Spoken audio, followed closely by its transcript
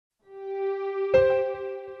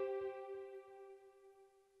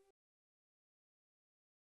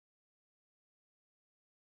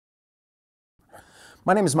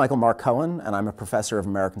My name is Michael Mark Cohen, and I'm a professor of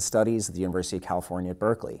American Studies at the University of California at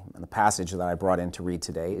Berkeley. And the passage that I brought in to read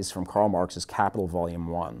today is from Karl Marx's Capital, Volume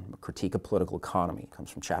 1, A Critique of Political Economy. It comes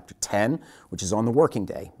from Chapter 10, which is on the working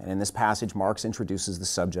day. And in this passage, Marx introduces the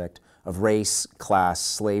subject of race, class,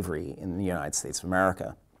 slavery in the United States of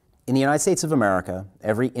America. In the United States of America,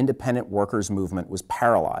 every independent workers' movement was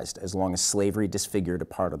paralyzed as long as slavery disfigured a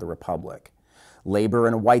part of the republic. Labor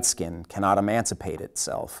in a white skin cannot emancipate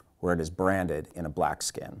itself where it is branded in a black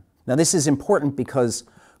skin. Now, this is important because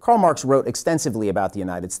Karl Marx wrote extensively about the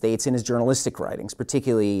United States in his journalistic writings,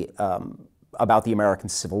 particularly about the American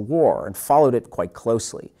Civil War, and followed it quite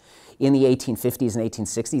closely. In the 1850s and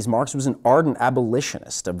 1860s, Marx was an ardent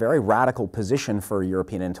abolitionist, a very radical position for a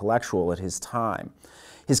European intellectual at his time.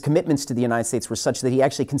 His commitments to the United States were such that he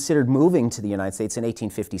actually considered moving to the United States in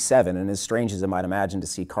 1857, and as strange as it might imagine to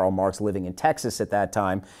see Karl Marx living in Texas at that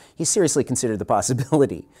time, he seriously considered the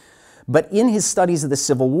possibility. But in his studies of the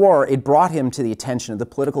Civil War, it brought him to the attention of the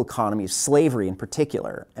political economy of slavery in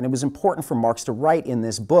particular, and it was important for Marx to write in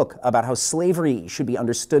this book about how slavery should be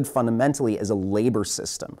understood fundamentally as a labor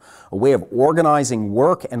system, a way of organizing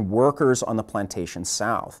work and workers on the plantation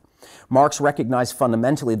South. Marx recognized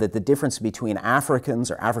fundamentally that the difference between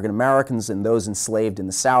Africans or African Americans and those enslaved in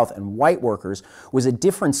the South and white workers was a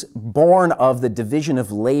difference born of the division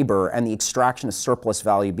of labor and the extraction of surplus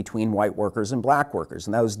value between white workers and black workers,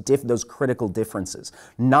 and those critical differences,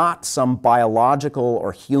 not some biological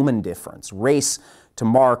or human difference. Race, to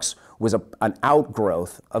Marx, was an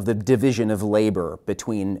outgrowth of the division of labor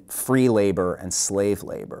between free labor and slave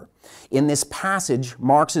labor. In this passage,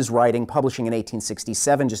 Marx is writing, publishing in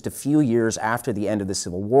 1867, just a few years after the end of the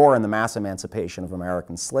Civil War and the mass emancipation of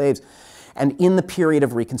American slaves, and in the period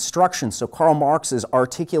of Reconstruction. So Karl Marx is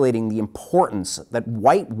articulating the importance that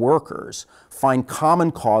white workers find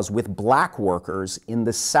common cause with black workers in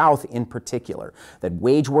the South in particular, that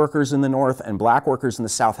wage workers in the North and black workers in the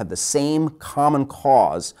South had the same common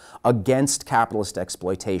cause against capitalist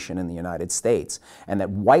exploitation in the United States, and that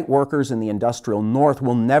white workers in the industrial North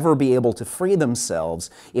will never be able to free themselves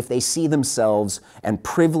if they see themselves and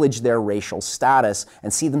privilege their racial status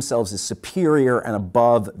and see themselves as superior and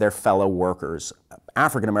above their fellow workers,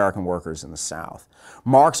 African-American workers in the South.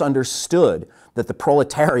 Marx understood that the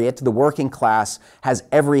proletariat, the working class, has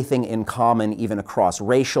everything in common even across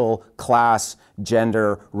racial, class,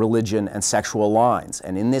 gender, religion, and sexual lines.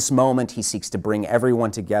 And in this moment, he seeks to bring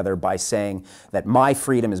everyone together by saying that my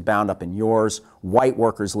freedom is bound up in yours, white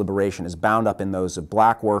workers' liberation is bound up in those of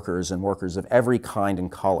black workers and workers of every kind and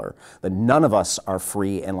color, that none of us are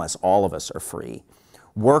free unless all of us are free.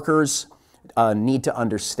 Workers need to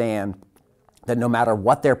understand that no matter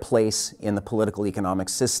what their place in the political economic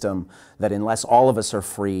system, that unless all of us are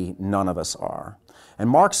free, none of us are. And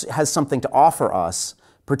Marx has something to offer us,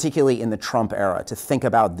 particularly in the Trump era, to think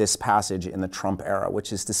about this passage in the Trump era,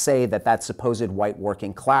 which is to say that that supposed white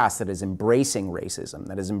working class that is embracing racism,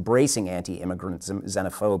 that is embracing anti-immigrant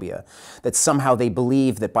xenophobia, that somehow they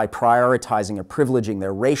believe that by prioritizing or privileging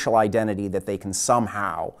their racial identity that they can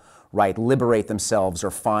somehow liberate themselves or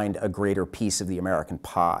find a greater piece of the American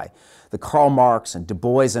pie. The Karl Marx and Du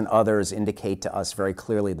Bois and others indicate to us very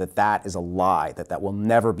clearly that that is a lie, that that will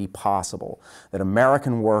never be possible, that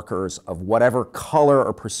American workers of whatever color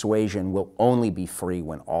or persuasion will only be free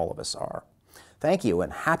when all of us are. Thank you,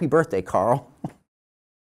 and happy birthday, Karl.